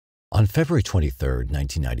On February 23,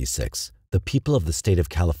 1996, the people of the state of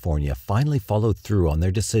California finally followed through on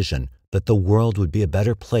their decision that the world would be a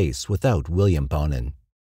better place without William Bonin.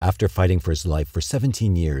 After fighting for his life for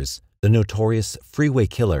 17 years, the notorious Freeway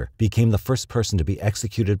Killer became the first person to be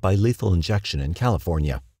executed by lethal injection in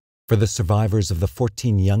California. For the survivors of the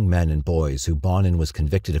 14 young men and boys who Bonin was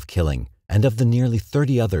convicted of killing, and of the nearly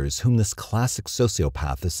 30 others whom this classic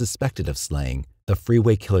sociopath is suspected of slaying, the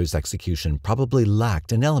Freeway Killer's execution probably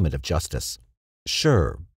lacked an element of justice.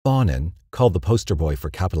 Sure, Bonin, called the poster boy for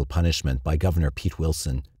capital punishment by Governor Pete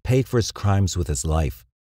Wilson, paid for his crimes with his life,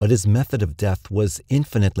 but his method of death was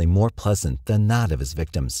infinitely more pleasant than that of his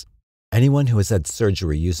victims. Anyone who has had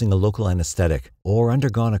surgery using a local anesthetic or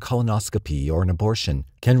undergone a colonoscopy or an abortion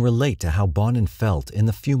can relate to how Bonin felt in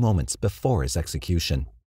the few moments before his execution.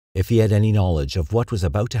 If he had any knowledge of what was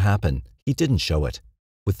about to happen, he didn't show it.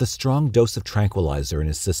 With the strong dose of tranquilizer in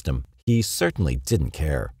his system, he certainly didn't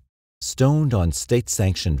care. Stoned on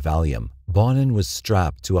state-sanctioned Valium, Bonin was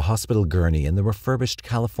strapped to a hospital gurney in the refurbished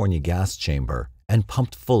California gas chamber and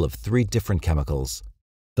pumped full of 3 different chemicals.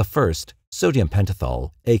 The first, sodium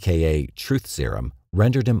pentothal, aka truth serum,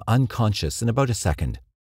 rendered him unconscious in about a second.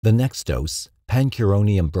 The next dose,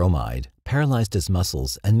 pancuronium bromide, paralyzed his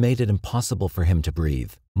muscles and made it impossible for him to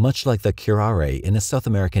breathe, much like the curare in a South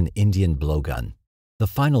American Indian blowgun. The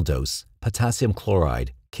final dose, potassium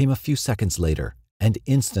chloride, came a few seconds later and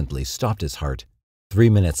instantly stopped his heart. 3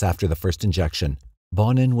 minutes after the first injection,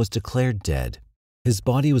 Bonin was declared dead. His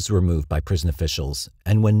body was removed by prison officials,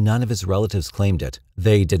 and when none of his relatives claimed it,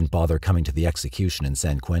 they didn't bother coming to the execution in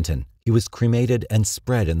San Quentin. He was cremated and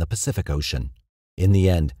spread in the Pacific Ocean. In the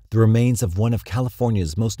end, the remains of one of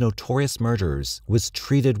California's most notorious murderers was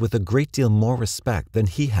treated with a great deal more respect than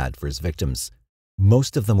he had for his victims.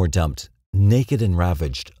 Most of them were dumped, naked and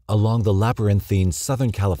ravaged, along the labyrinthine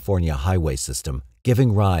Southern California highway system,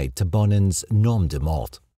 giving ride to Bonin's nom de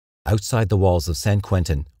mort. Outside the walls of San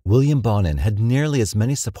Quentin, William Bonin had nearly as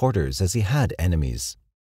many supporters as he had enemies.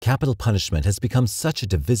 Capital punishment has become such a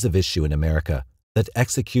divisive issue in America that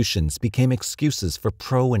executions became excuses for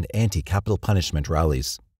pro- and anti-capital punishment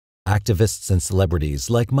rallies. Activists and celebrities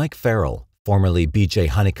like Mike Farrell, formerly B.J.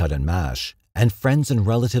 Honeycutt and MASH, and friends and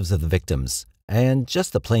relatives of the victims, and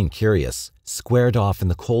just the plain curious, squared off in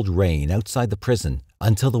the cold rain outside the prison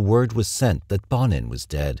until the word was sent that Bonin was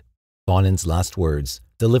dead. Bonin's last words,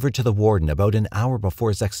 delivered to the warden about an hour before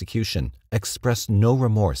his execution, expressed no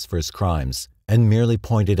remorse for his crimes and merely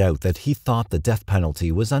pointed out that he thought the death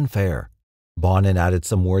penalty was unfair. Bonin added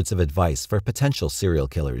some words of advice for potential serial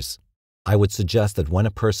killers. "I would suggest that when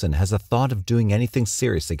a person has a thought of doing anything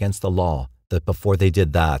serious against the law, that before they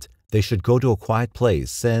did that, they should go to a quiet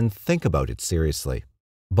place and think about it seriously."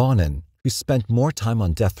 Bonin, who spent more time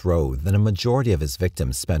on death row than a majority of his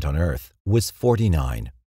victims spent on Earth, was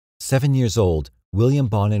 49. 7 years old, William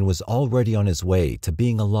Bonin was already on his way to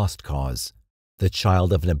being a lost cause. The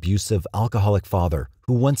child of an abusive, alcoholic father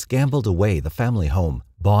who once gambled away the family home,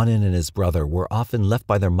 Bonin and his brother were often left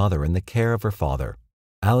by their mother in the care of her father.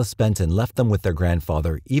 Alice Benton left them with their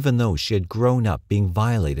grandfather even though she had grown up being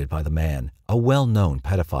violated by the man, a well-known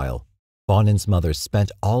pedophile. Bonin's mother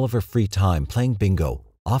spent all of her free time playing bingo,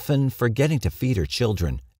 often forgetting to feed her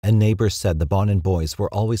children, and neighbors said the Bonin boys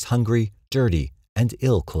were always hungry, dirty, and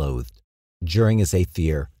ill-clothed. During his 8th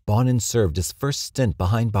year, Bonin served his first stint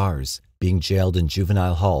behind bars, being jailed in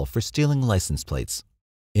juvenile hall for stealing license plates.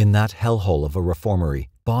 In that hellhole of a reformatory,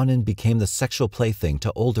 Bonin became the sexual plaything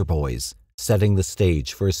to older boys, setting the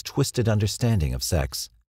stage for his twisted understanding of sex.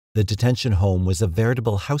 The detention home was a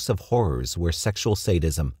veritable house of horrors where sexual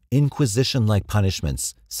sadism, Inquisition-like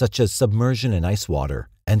punishments such as submersion in ice water,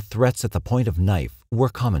 and threats at the point of knife were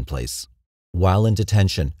commonplace. While in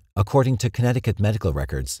detention, according to Connecticut medical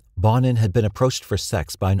records, Bonin had been approached for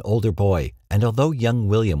sex by an older boy, and although young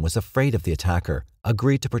William was afraid of the attacker,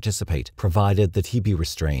 agreed to participate, provided that he be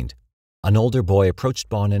restrained. An older boy approached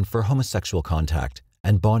Bonin for homosexual contact,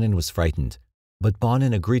 and Bonin was frightened. But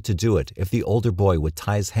Bonin agreed to do it if the older boy would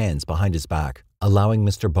tie his hands behind his back, allowing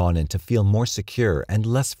Mr. Bonin to feel more secure and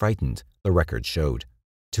less frightened, the record showed.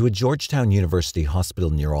 To a Georgetown University hospital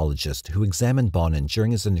neurologist who examined Bonin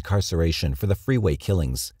during his incarceration for the Freeway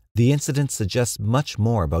killings, the incident suggests much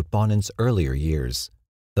more about Bonin's earlier years.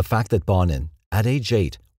 The fact that Bonin, at age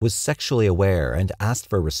 8, was sexually aware and asked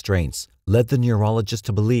for restraints led the neurologist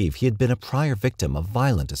to believe he had been a prior victim of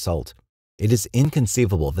violent assault. It is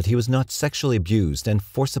inconceivable that he was not sexually abused and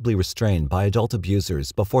forcibly restrained by adult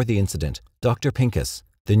abusers before the incident, Dr. Pincus,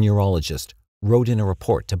 the neurologist, wrote in a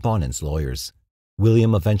report to Bonin's lawyers.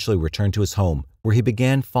 William eventually returned to his home, where he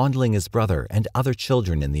began fondling his brother and other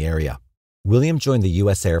children in the area. William joined the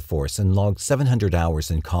U.S. Air Force and logged 700 hours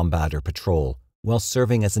in combat or patrol while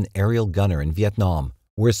serving as an aerial gunner in Vietnam,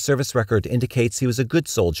 where his service record indicates he was a good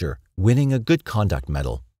soldier, winning a Good Conduct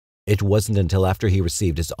Medal. It wasn't until after he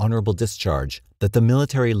received his honorable discharge that the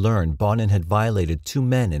military learned Bonin had violated 2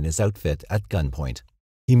 men in his outfit at gunpoint.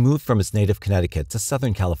 He moved from his native Connecticut to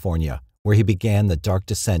Southern California, where he began the dark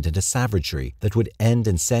descent into savagery that would end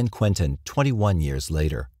in San Quentin 21 years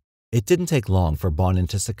later. It didn't take long for Bonin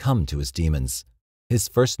to succumb to his demons. His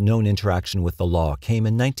first known interaction with the law came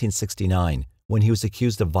in 1969 when he was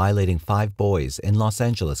accused of violating 5 boys in Los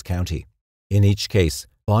Angeles County. In each case,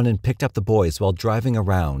 Bonin picked up the boys while driving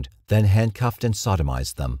around, then handcuffed and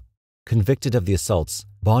sodomized them. Convicted of the assaults,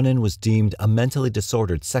 Bonin was deemed a mentally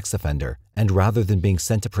disordered sex offender and, rather than being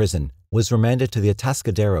sent to prison, was remanded to the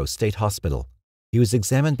Atascadero State Hospital. He was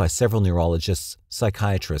examined by several neurologists,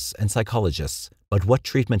 psychiatrists, and psychologists, but what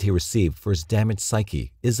treatment he received for his damaged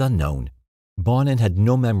psyche is unknown. Bonin had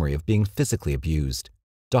no memory of being physically abused.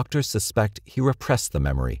 Doctors suspect he repressed the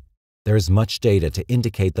memory. There is much data to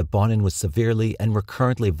indicate that Bonin was severely and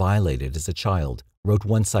recurrently violated as a child, wrote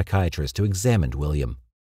one psychiatrist who examined William.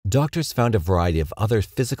 Doctors found a variety of other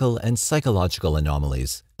physical and psychological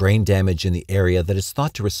anomalies, brain damage in the area that is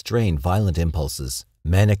thought to restrain violent impulses,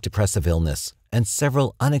 manic depressive illness, and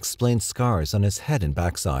several unexplained scars on his head and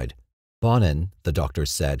backside. Bonin, the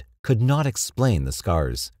doctors said, could not explain the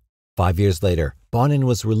scars. 5 years later, Bonin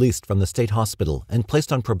was released from the state hospital and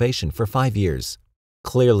placed on probation for 5 years.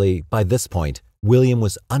 Clearly, by this point, William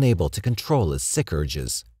was unable to control his sick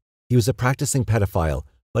urges. He was a practicing pedophile,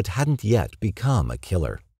 but hadn't yet become a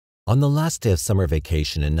killer. On the last day of summer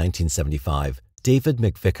vacation in 1975, David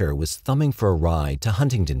McVicker was thumbing for a ride to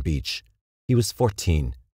Huntington Beach. He was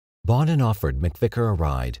 14. Bonin offered McVicker a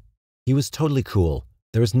ride. He was totally cool.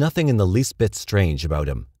 There was nothing in the least bit strange about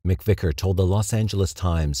him, McVicker told the Los Angeles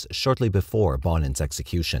Times shortly before Bonin's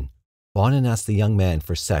execution. Bonin asked the young man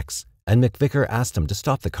for sex, and McVicker asked him to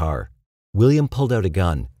stop the car. William pulled out a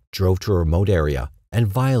gun, drove to a remote area, and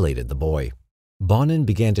violated the boy. Bonin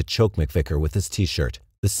began to choke McVicker with his t-shirt,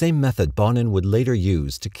 the same method Bonin would later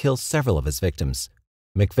use to kill several of his victims.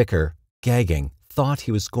 McVicker, gagging, thought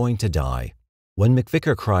he was going to die. When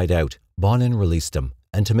McVicker cried out, Bonin released him,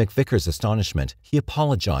 and to McVicker's astonishment, he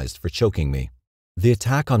apologized for choking me. The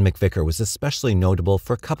attack on McVicker was especially notable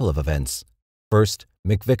for a couple of events. First,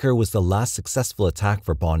 McVicker was the last successful attack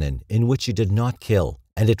for Bonin in which he did not kill,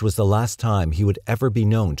 and it was the last time he would ever be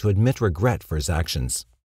known to admit regret for his actions.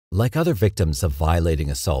 Like other victims of violating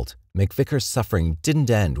assault, McVicker's suffering didn't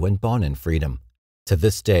end when Bonin freed him. To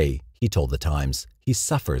this day, he told the Times, he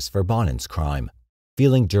suffers for Bonin's crime.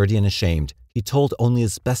 Feeling dirty and ashamed, he told only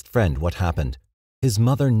his best friend what happened. His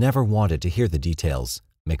mother never wanted to hear the details,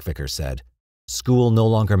 McVicker said. School no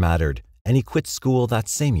longer mattered, and he quit school that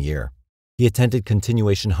same year. He attended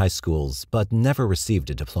continuation high schools, but never received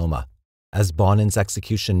a diploma. As Bonin's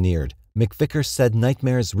execution neared, McVicker said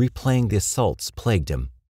nightmares replaying the assaults plagued him.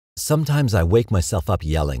 Sometimes I wake myself up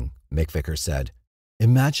yelling, McVicker said.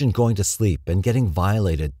 Imagine going to sleep and getting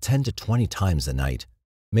violated 10 to 20 times a night.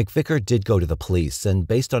 McVicker did go to the police, and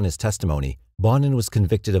based on his testimony, Bonin was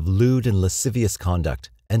convicted of lewd and lascivious conduct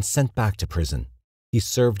and sent back to prison. He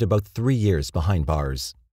served about 3 years behind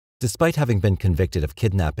bars. Despite having been convicted of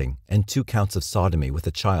kidnapping and 2 counts of sodomy with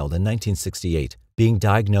a child in 1968, being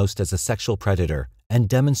diagnosed as a sexual predator, and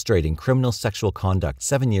demonstrating criminal sexual conduct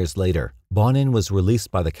 7 years later, Bonin was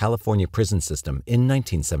released by the California prison system in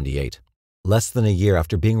 1978. Less than a year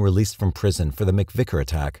after being released from prison for the McVicker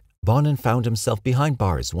attack, Bonin found himself behind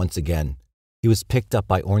bars once again. He was picked up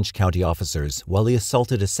by Orange County officers while he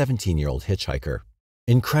assaulted a 17-year-old hitchhiker.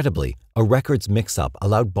 Incredibly, a records mix-up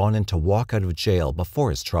allowed Bonin to walk out of jail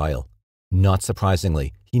before his trial. Not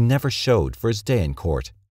surprisingly, he never showed for his day in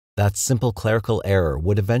court. That simple clerical error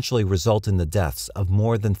would eventually result in the deaths of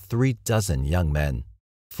more than 36 young men.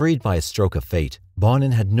 Freed by a stroke of fate,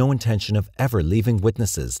 Bonin had no intention of ever leaving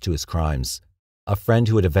witnesses to his crimes. A friend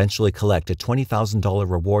who would eventually collect a $20,000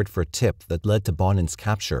 reward for a tip that led to Bonin's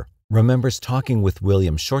capture remembers talking with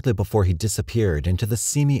William shortly before he disappeared into the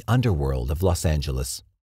seamy underworld of Los Angeles.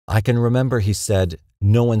 I can remember he said,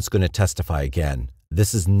 "No one's going to testify again.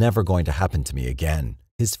 This is never going to happen to me again,"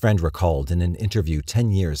 his friend recalled in an interview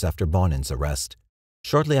 10 years after Bonin's arrest.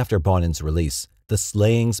 Shortly after Bonin's release, the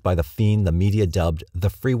slayings by the fiend the media dubbed the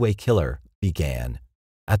Freeway Killer began.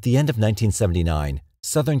 At the end of 1979,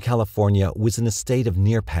 Southern California was in a state of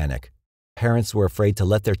near panic. Parents were afraid to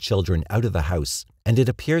let their children out of the house, and it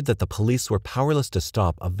appeared that the police were powerless to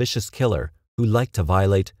stop a vicious killer who liked to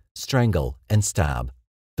violate, strangle, and stab.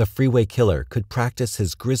 The Freeway Killer could practice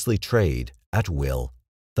his grisly trade at will.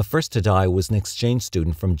 The first to die was an exchange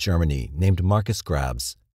student from Germany named Marcus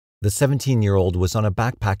Grabs. The 17-year-old was on a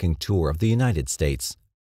backpacking tour of the United States.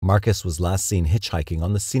 Marcus was last seen hitchhiking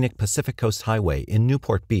on the scenic Pacific Coast Highway in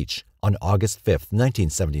Newport Beach on August 5,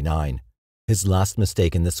 1979. His last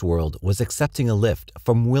mistake in this world was accepting a lift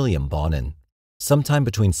from William Bonin. Sometime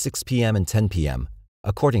between 6 p.m. and 10 p.m.,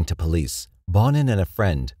 according to police, Bonin and a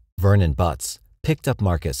friend, Vernon Butts, picked up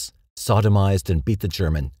Marcus, sodomized and beat the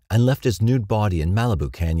German, and left his nude body in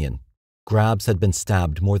Malibu Canyon. Grabs had been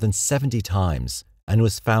stabbed more than 70 times and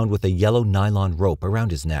was found with a yellow nylon rope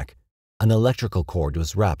around his neck. An electrical cord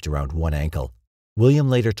was wrapped around one ankle. William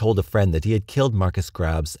later told a friend that he had killed Marcus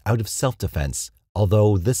Grabs out of self-defense,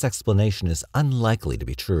 although this explanation is unlikely to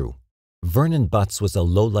be true. Vernon Butts was a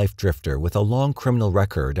low-life drifter with a long criminal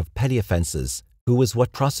record of petty offenses, who was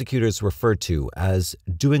what prosecutors referred to as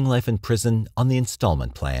doing life in prison on the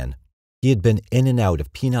installment plan. He had been in and out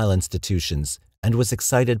of penile institutions and was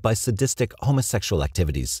excited by sadistic homosexual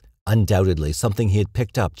activities, undoubtedly something he had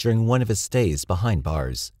picked up during one of his stays behind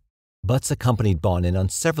bars. Butts accompanied Bonin on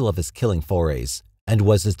several of his killing forays and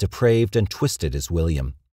was as depraved and twisted as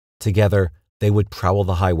William. Together, they would prowl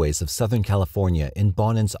the highways of Southern California in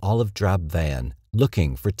Bonin's olive drab van,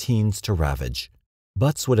 looking for teens to ravage.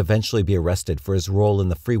 Butts would eventually be arrested for his role in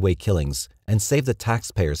the Freeway killings and save the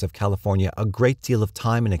taxpayers of California a great deal of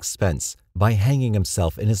time and expense by hanging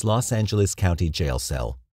himself in his Los Angeles County jail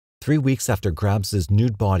cell. 3 weeks after Grabs'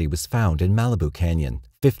 nude body was found in Malibu Canyon,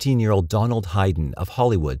 15-year-old Donald Hayden of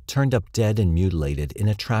Hollywood turned up dead and mutilated in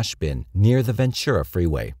a trash bin near the Ventura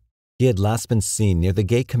Freeway. He had last been seen near the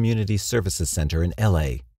Gay Community Services Center in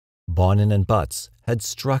L.A. Bonin and Butts had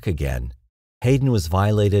struck again. Hayden was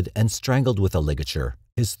violated and strangled with a ligature.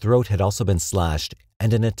 His throat had also been slashed,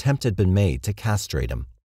 and an attempt had been made to castrate him.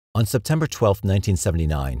 On September 12,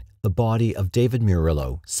 1979, the body of David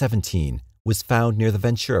Murillo, 17, was found near the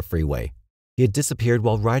Ventura Freeway. He had disappeared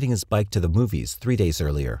while riding his bike to the movies 3 days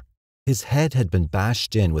earlier. His head had been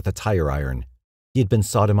bashed in with a tire iron. He had been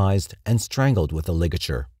sodomized and strangled with a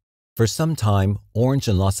ligature. For some time, Orange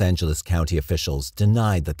and Los Angeles County officials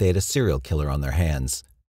denied that they had a serial killer on their hands.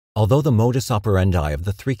 Although the modus operandi of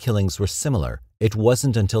the 3 killings were similar, it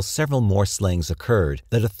wasn't until several more slayings occurred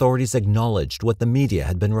that authorities acknowledged what the media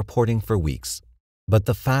had been reporting for weeks. But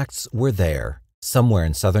the facts were there. Somewhere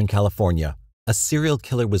in Southern California, a serial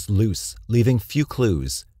killer was loose, leaving few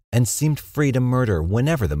clues, and seemed free to murder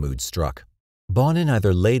whenever the mood struck. Bonin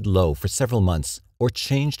either laid low for several months or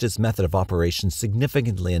changed his method of operation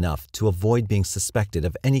significantly enough to avoid being suspected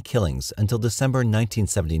of any killings until December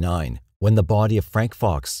 1979, when the body of Frank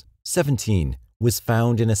Fox, 17, was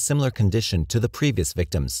found in a similar condition to the previous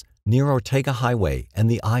victims, near Ortega Highway and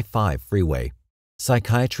the I-5 freeway.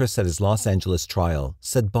 Psychiatrists at his Los Angeles trial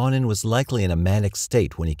said Bonin was likely in a manic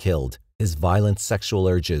state when he killed. His violent sexual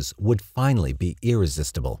urges would finally be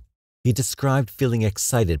irresistible. He described feeling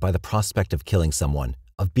excited by the prospect of killing someone,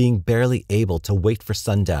 of being barely able to wait for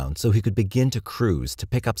sundown so he could begin to cruise to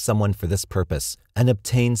pick up someone for this purpose and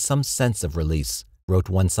obtain some sense of release, wrote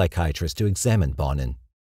one psychiatrist who examined Bonin.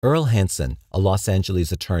 Earl Hansen, a Los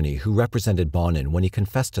Angeles attorney who represented Bonin when he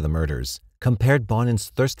confessed to the murders, compared Bonin's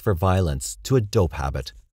thirst for violence to a dope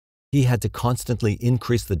habit. He had to constantly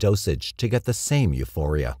increase the dosage to get the same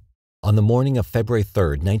euphoria. On the morning of February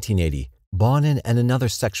 3, 1980, Bonin and another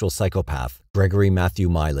sexual psychopath, Gregory Matthew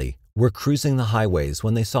Miley, were cruising the highways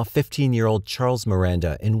when they saw 15-year-old Charles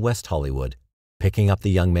Miranda in West Hollywood. Picking up the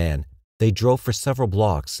young man, they drove for several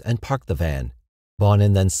blocks and parked the van.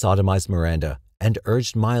 Bonin then sodomized Miranda and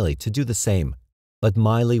urged Miley to do the same, but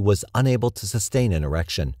Miley was unable to sustain an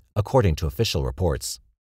erection, according to official reports.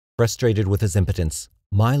 Frustrated with his impotence,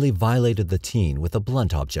 Miley violated the teen with a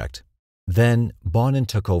blunt object. Then Bonin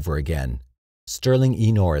took over again. Sterling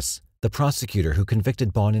E. Norris, the prosecutor who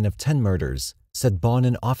convicted Bonin of 10 murders, said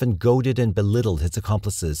Bonin often goaded and belittled his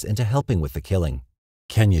accomplices into helping with the killing.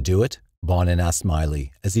 "Can you do it?" Bonin asked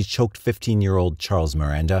Miley as he choked 15-year-old Charles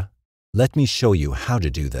Miranda. "Let me show you how to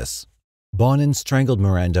do this." Bonin strangled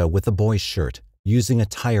Miranda with the boy's shirt, using a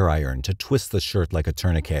tire iron to twist the shirt like a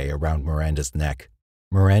tourniquet around Miranda's neck.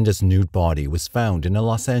 Miranda's nude body was found in a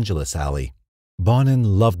Los Angeles alley.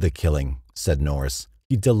 "Bonin loved the killing," said Norris.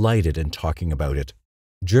 "He delighted in talking about it."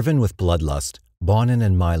 Driven with bloodlust, Bonin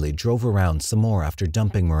and Miley drove around some more after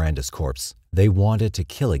dumping Miranda's corpse. They wanted to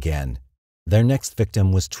kill again. Their next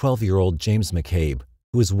victim was 12-year-old James McCabe,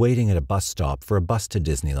 who was waiting at a bus stop for a bus to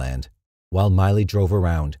Disneyland. While Miley drove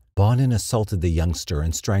around, Bonin assaulted the youngster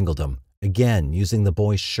and strangled him, again using the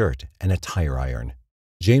boy's shirt and a tire iron.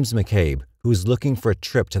 James McCabe, who was looking for a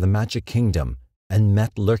trip to the Magic Kingdom and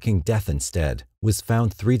met lurking death instead, was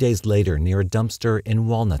found 3 days later near a dumpster in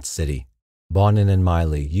Walnut City. Bonin and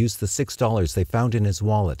Miley used the $6 they found in his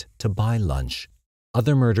wallet to buy lunch.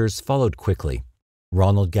 Other murders followed quickly.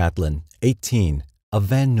 Ronald Gatlin, 18, of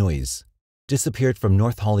Van Nuys, disappeared from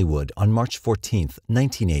North Hollywood on March 14,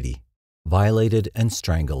 1980, violated and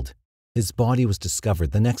strangled. His body was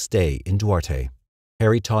discovered the next day in Duarte.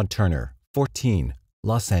 Harry Todd Turner, 14,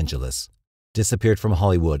 Los Angeles, disappeared from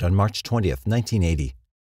Hollywood on March 20, 1980,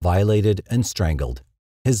 violated and strangled.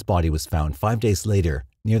 His body was found 5 days later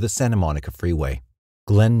near the Santa Monica Freeway.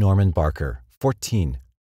 Glenn Norman Barker, 14,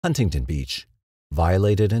 Huntington Beach,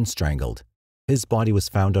 violated and strangled. His body was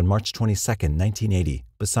found on March 22, 1980,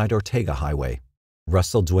 beside Ortega Highway.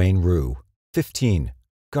 Russell Dwayne Rue, 15,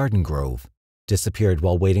 Garden Grove, disappeared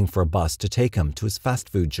while waiting for a bus to take him to his fast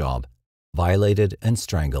food job, violated and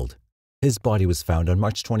strangled. His body was found on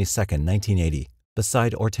March 22, 1980,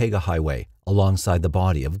 beside Ortega Highway, alongside the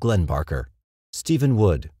body of Glenn Barker. Stephen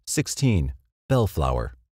Wood, 16,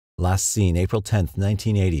 Bellflower, last seen April 10,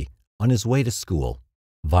 1980, on his way to school,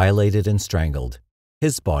 violated and strangled.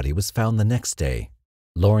 His body was found the next day.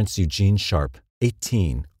 Lawrence Eugene Sharp,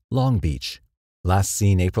 18, Long Beach, last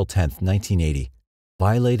seen April 10, 1980,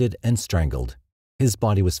 violated and strangled. His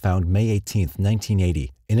body was found May 18,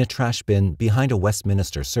 1980, in a trash bin behind a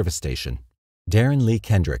Westminster service station. Darren Lee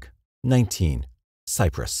Kendrick, 19,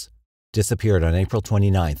 Cypress, disappeared on April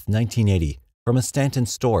 29, 1980, from a Stanton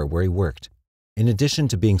store where he worked. In addition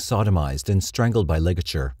to being sodomized and strangled by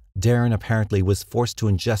ligature, Darren apparently was forced to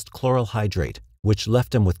ingest chloral hydrate, which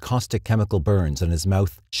left him with caustic chemical burns on his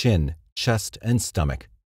mouth, chin, chest, and stomach.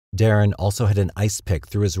 Darren also had an ice pick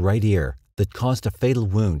through his right ear that caused a fatal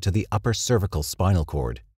wound to the upper cervical spinal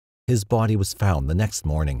cord. His body was found the next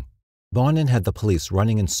morning. Bonin had the police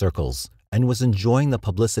running in circles and was enjoying the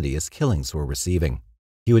publicity his killings were receiving.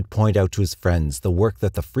 He would point out to his friends the work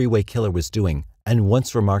that the Freeway Killer was doing and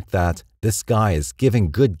once remarked that, "This guy is giving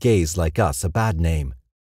good gays like us a bad name."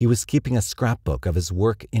 He was keeping a scrapbook of his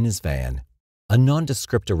work in his van. A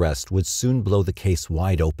nondescript arrest would soon blow the case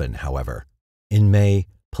wide open, however. In May,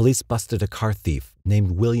 police busted a car thief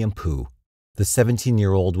named William Pooh. The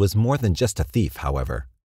 17-year-old was more than just a thief, however.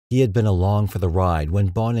 He had been along for the ride when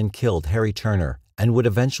Bonin killed Harry Turner and would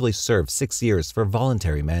eventually serve 6 years for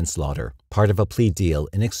voluntary manslaughter, part of a plea deal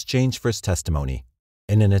in exchange for his testimony.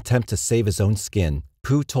 In an attempt to save his own skin,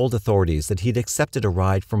 Pooh told authorities that he'd accepted a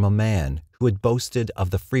ride from a man who had boasted of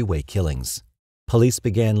the Freeway killings. Police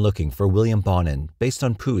began looking for William Bonin based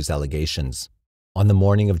on Pooh's allegations. On the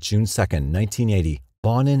morning of June 2, 1980,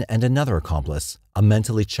 Bonin and another accomplice, a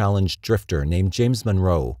mentally challenged drifter named James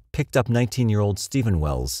Monroe, picked up 19-year-old Stephen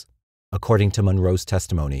Wells. According to Monroe's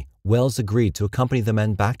testimony, Wells agreed to accompany the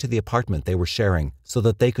men back to the apartment they were sharing so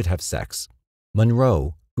that they could have sex.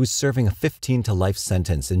 Monroe, who's serving a 15-to-life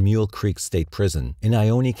sentence in Mule Creek State Prison in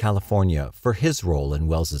Ione, California for his role in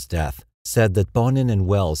Wells's death, said that Bonin and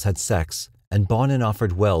Wells had sex, and Bonin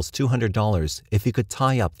offered Wells $200 if he could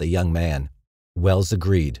tie up the young man. Wells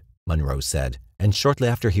agreed, Monroe said, and shortly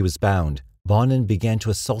after he was bound, Bonin began to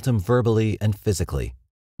assault him verbally and physically.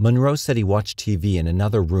 Monroe said he watched TV in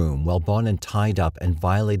another room while Bonin tied up and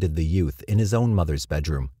violated the youth in his own mother's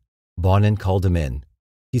bedroom. Bonin called him in.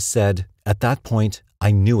 He said, "At that point, I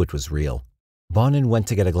knew it was real. Bonin went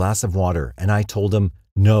to get a glass of water and I told him,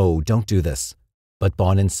 'No, don't do this.' But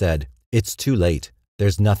Bonin said, 'It's too late.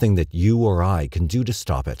 There's nothing that you or I can do to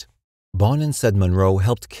stop it.'" Bonin said Monroe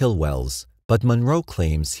helped kill Wells, but Monroe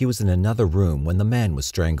claims he was in another room when the man was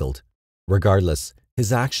strangled. Regardless,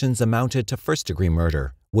 his actions amounted to first-degree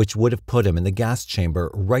murder, which would have put him in the gas chamber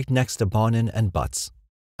right next to Bonin and Butts.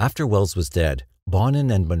 After Wells was dead, Bonin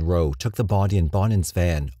and Monroe took the body in Bonin's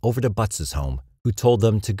van over to Butts's home, who told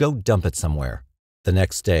them to go dump it somewhere. The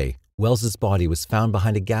next day, Wells's body was found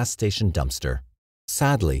behind a gas station dumpster.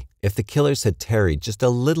 Sadly, if the killers had tarried just a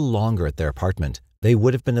little longer at their apartment, they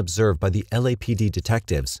would have been observed by the LAPD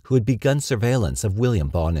detectives who had begun surveillance of William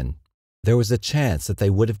Bonin. There was a chance that they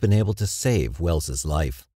would have been able to save Wells's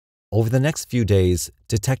life. Over the next few days,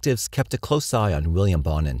 detectives kept a close eye on William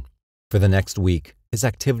Bonin. For the next week, his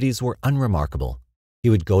activities were unremarkable. He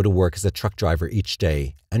would go to work as a truck driver each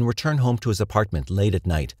day and return home to his apartment late at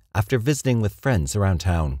night after visiting with friends around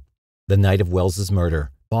town. The night of Wells's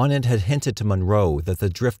murder, Bonin had hinted to Monroe that the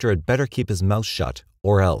drifter had better keep his mouth shut,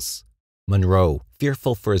 or else. Monroe,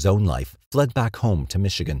 fearful for his own life, fled back home to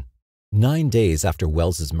Michigan. 9 days after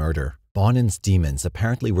Wells's murder, Bonin's demons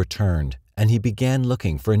apparently returned, and he began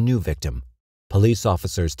looking for a new victim. Police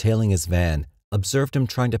officers tailing his van observed him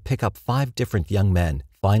trying to pick up 5 different young men,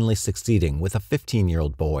 finally succeeding with a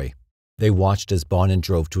 15-year-old boy. They watched as Bonin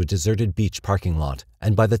drove to a deserted beach parking lot,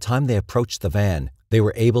 and by the time they approached the van, they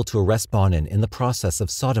were able to arrest Bonin in the process of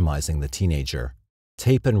sodomizing the teenager.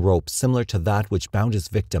 Tape and rope similar to that which bound his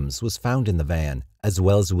victims was found in the van, as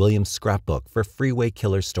well as William's scrapbook for Freeway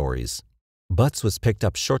Killer stories. Butts was picked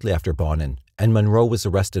up shortly after Bonin, and Monroe was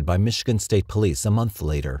arrested by Michigan State Police a month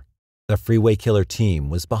later. The Freeway Killer team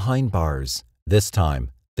was behind bars. This time,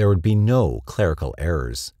 there would be no clerical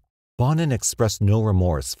errors. Bonin expressed no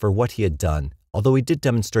remorse for what he had done, although he did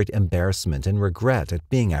demonstrate embarrassment and regret at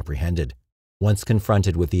being apprehended. Once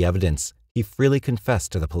confronted with the evidence, he freely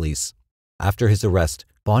confessed to the police. After his arrest,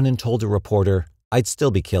 Bonin told a reporter, "I'd still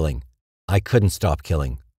be killing. I couldn't stop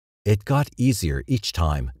killing. It got easier each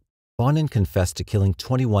time." Bonin confessed to killing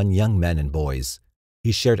 21 young men and boys.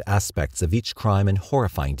 He shared aspects of each crime in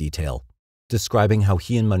horrifying detail. Describing how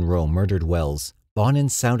he and Monroe murdered Wells, Bonin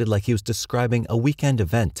sounded like he was describing a weekend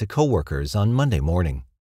event to coworkers on Monday morning.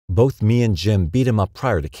 "Both me and Jim beat him up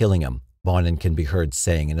prior to killing him," Bonin can be heard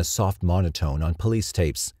saying in a soft monotone on police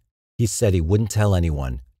tapes. He said he wouldn't tell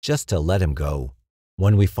anyone, just to let him go.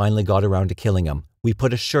 "When we finally got around to killing him, we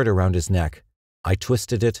put a shirt around his neck. I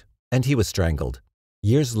twisted it, and he was strangled."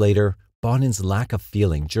 Years later, Bonin's lack of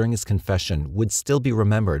feeling during his confession would still be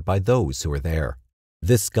remembered by those who were there.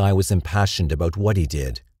 "This guy was impassioned about what he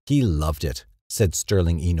did. He loved it," said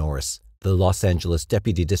Sterling E. Norris, the Los Angeles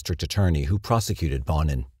Deputy District Attorney who prosecuted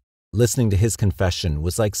Bonin. Listening to his confession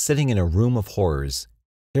was like sitting in a room of horrors.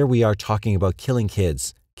 Here we are talking about killing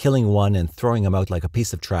kids, killing one and throwing him out like a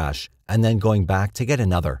piece of trash, and then going back to get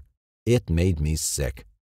another. It made me sick.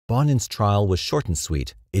 Bonin's trial was short and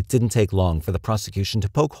sweet. It didn't take long for the prosecution to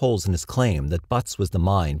poke holes in his claim that Butts was the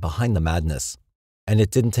mind behind the madness. And it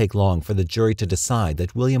didn't take long for the jury to decide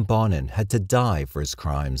that William Bonin had to die for his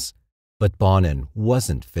crimes. But Bonin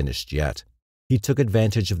wasn't finished yet. He took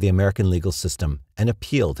advantage of the American legal system and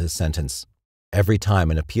appealed his sentence. Every time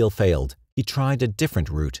an appeal failed, he tried a different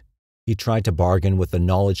route. He tried to bargain with the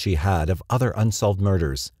knowledge he had of other unsolved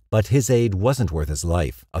murders, but his aid wasn't worth his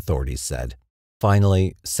life, authorities said.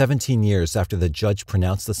 Finally, 17 years after the judge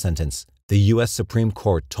pronounced the sentence, the U.S. Supreme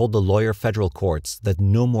Court told the lawyer federal courts that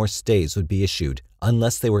no more stays would be issued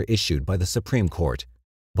unless they were issued by the Supreme Court.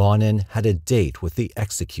 Bonin had a date with the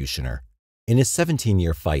executioner. In his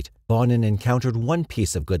 17-year fight, Bonin encountered one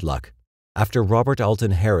piece of good luck. After Robert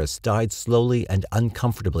Alton Harris died slowly and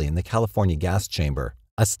uncomfortably in the California gas chamber,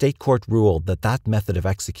 a state court ruled that that method of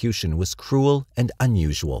execution was cruel and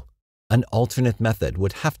unusual. An alternate method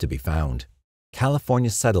would have to be found. California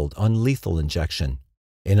settled on lethal injection.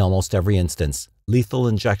 In almost every instance, lethal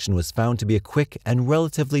injection was found to be a quick and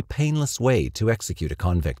relatively painless way to execute a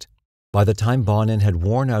convict. By the time Bonin had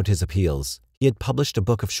worn out his appeals, he had published a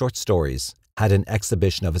book of short stories, had an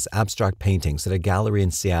exhibition of his abstract paintings at a gallery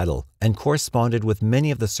in Seattle, and corresponded with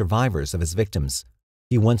many of the survivors of his victims.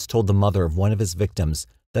 He once told the mother of one of his victims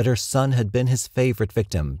that her son had been his favorite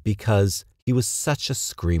victim because he was such a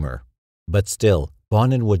screamer. But still,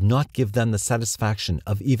 Bonin would not give them the satisfaction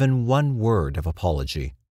of even one word of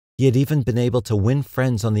apology. He had even been able to win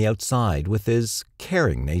friends on the outside with his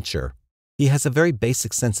caring nature. "He has a very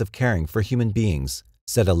basic sense of caring for human beings,"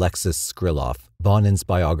 said Alexis Skriloff, Bonin's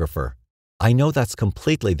biographer. "I know that's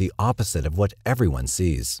completely the opposite of what everyone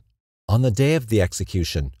sees." On the day of the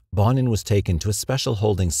execution, Bonin was taken to a special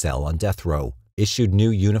holding cell on death row, issued new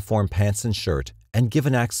uniform pants and shirt, and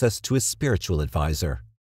given access to his spiritual advisor.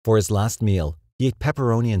 For his last meal, he ate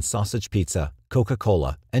pepperoni and sausage pizza,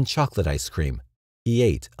 Coca-Cola, and chocolate ice cream. He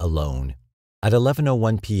ate alone. At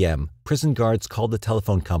 11:01 p.m., prison guards called the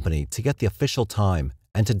telephone company to get the official time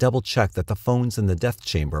and to double-check that the phones in the death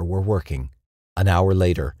chamber were working. An hour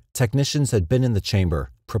later, technicians had been in the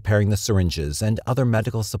chamber, preparing the syringes and other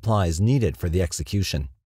medical supplies needed for the execution.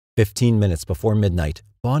 15 minutes before midnight,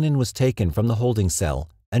 Bonin was taken from the holding cell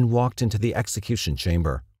and walked into the execution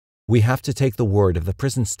chamber. We have to take the word of the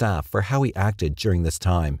prison staff for how he acted during this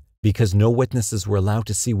time, because no witnesses were allowed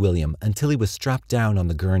to see William until he was strapped down on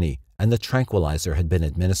the gurney and the tranquilizer had been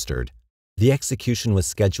administered. The execution was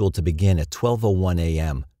scheduled to begin at 12:01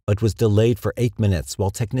 a.m., but was delayed for 8 minutes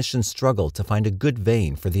while technicians struggled to find a good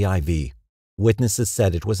vein for the IV. Witnesses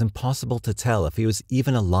said it was impossible to tell if he was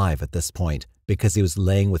even alive at this point because he was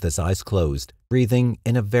laying with his eyes closed, breathing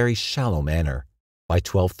in a very shallow manner. By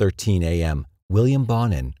 12:13 a.m., William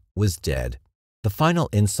Bonin was dead. The final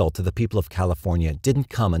insult to the people of California didn't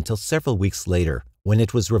come until several weeks later, when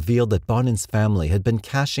it was revealed that Bonin's family had been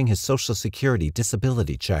cashing his Social Security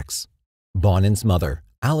disability checks. Bonin's mother,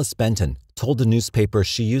 Alice Benton, told the newspaper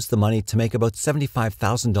she used the money to make about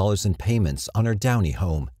 $75,000 in payments on her Downey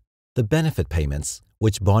home. The benefit payments,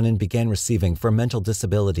 which Bonin began receiving for mental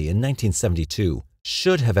disability in 1972,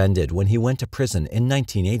 should have ended when he went to prison in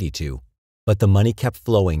 1982. But the money kept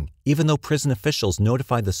flowing, even though prison officials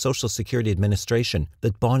notified the Social Security Administration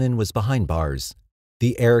that Bonin was behind bars.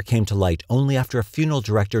 The error came to light only after a funeral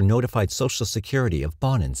director notified Social Security of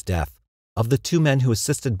Bonin's death. Of the 2 men who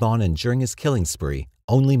assisted Bonin during his killing spree,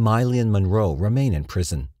 only Miley and Monroe remain in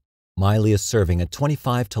prison. Miley is serving a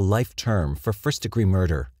 25 to life term for first-degree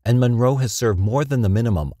murder, and Monroe has served more than the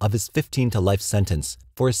minimum of his 15 to life sentence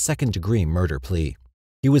for his second-degree murder plea.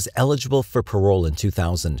 He was eligible for parole in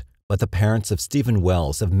 2000, but the parents of Stephen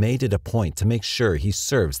Wells have made it a point to make sure he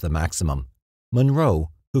serves the maximum. Monroe,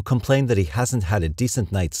 who complained that he hasn't had a decent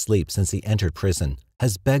night's sleep since he entered prison,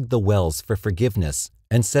 has begged the Wells for forgiveness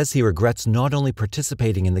and says he regrets not only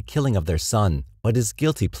participating in the killing of their son, but his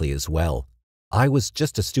guilty plea as well. "I was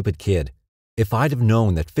just a stupid kid. If I'd have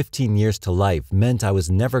known that 15 years to life meant I was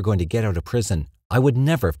never going to get out of prison, I would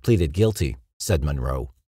never have pleaded guilty," said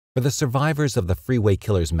Monroe. For the survivors of the Freeway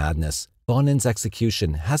Killer's madness, Bonin's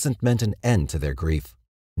execution hasn't meant an end to their grief.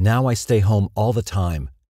 "Now I stay home all the time.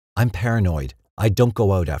 I'm paranoid. I don't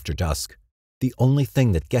go out after dusk. The only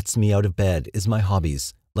thing that gets me out of bed is my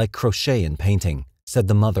hobbies, like crochet and painting," said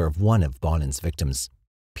the mother of one of Bonin's victims.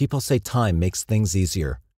 "People say time makes things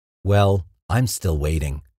easier. Well, I'm still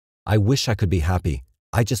waiting. I wish I could be happy.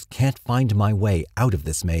 I just can't find my way out of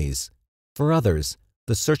this maze." For others,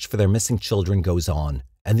 the search for their missing children goes on,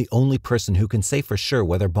 and the only person who can say for sure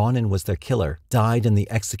whether Bonin was their killer died in the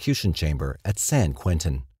execution chamber at San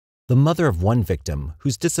Quentin. The mother of one victim,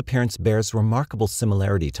 whose disappearance bears remarkable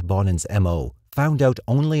similarity to Bonin's MO, found out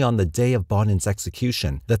only on the day of Bonin's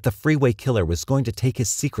execution that the Freeway Killer was going to take his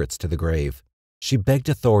secrets to the grave. She begged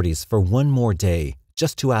authorities for one more day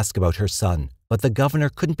just to ask about her son, but the governor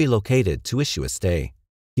couldn't be located to issue a stay.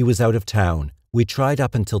 "He was out of town. We tried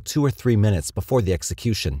up until 2 or 3 minutes before the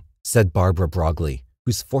execution," said Barbara Brogley,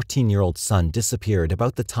 whose 14-year-old son disappeared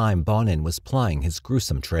about the time Bonin was plying his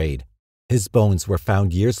gruesome trade. His bones were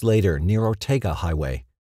found years later near Ortega Highway.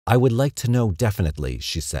 "I would like to know definitely,"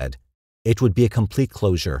 she said. "It would be a complete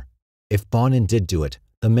closure. If Bonin did do it,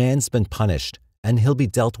 the man's been punished, and he'll be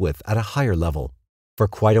dealt with at a higher level. For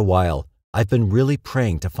quite a while, I've been really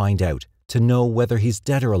praying to find out, to know whether he's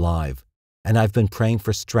dead or alive, and I've been praying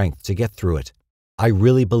for strength to get through it. I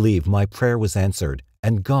really believe my prayer was answered,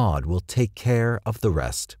 and God will take care of the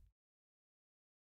rest."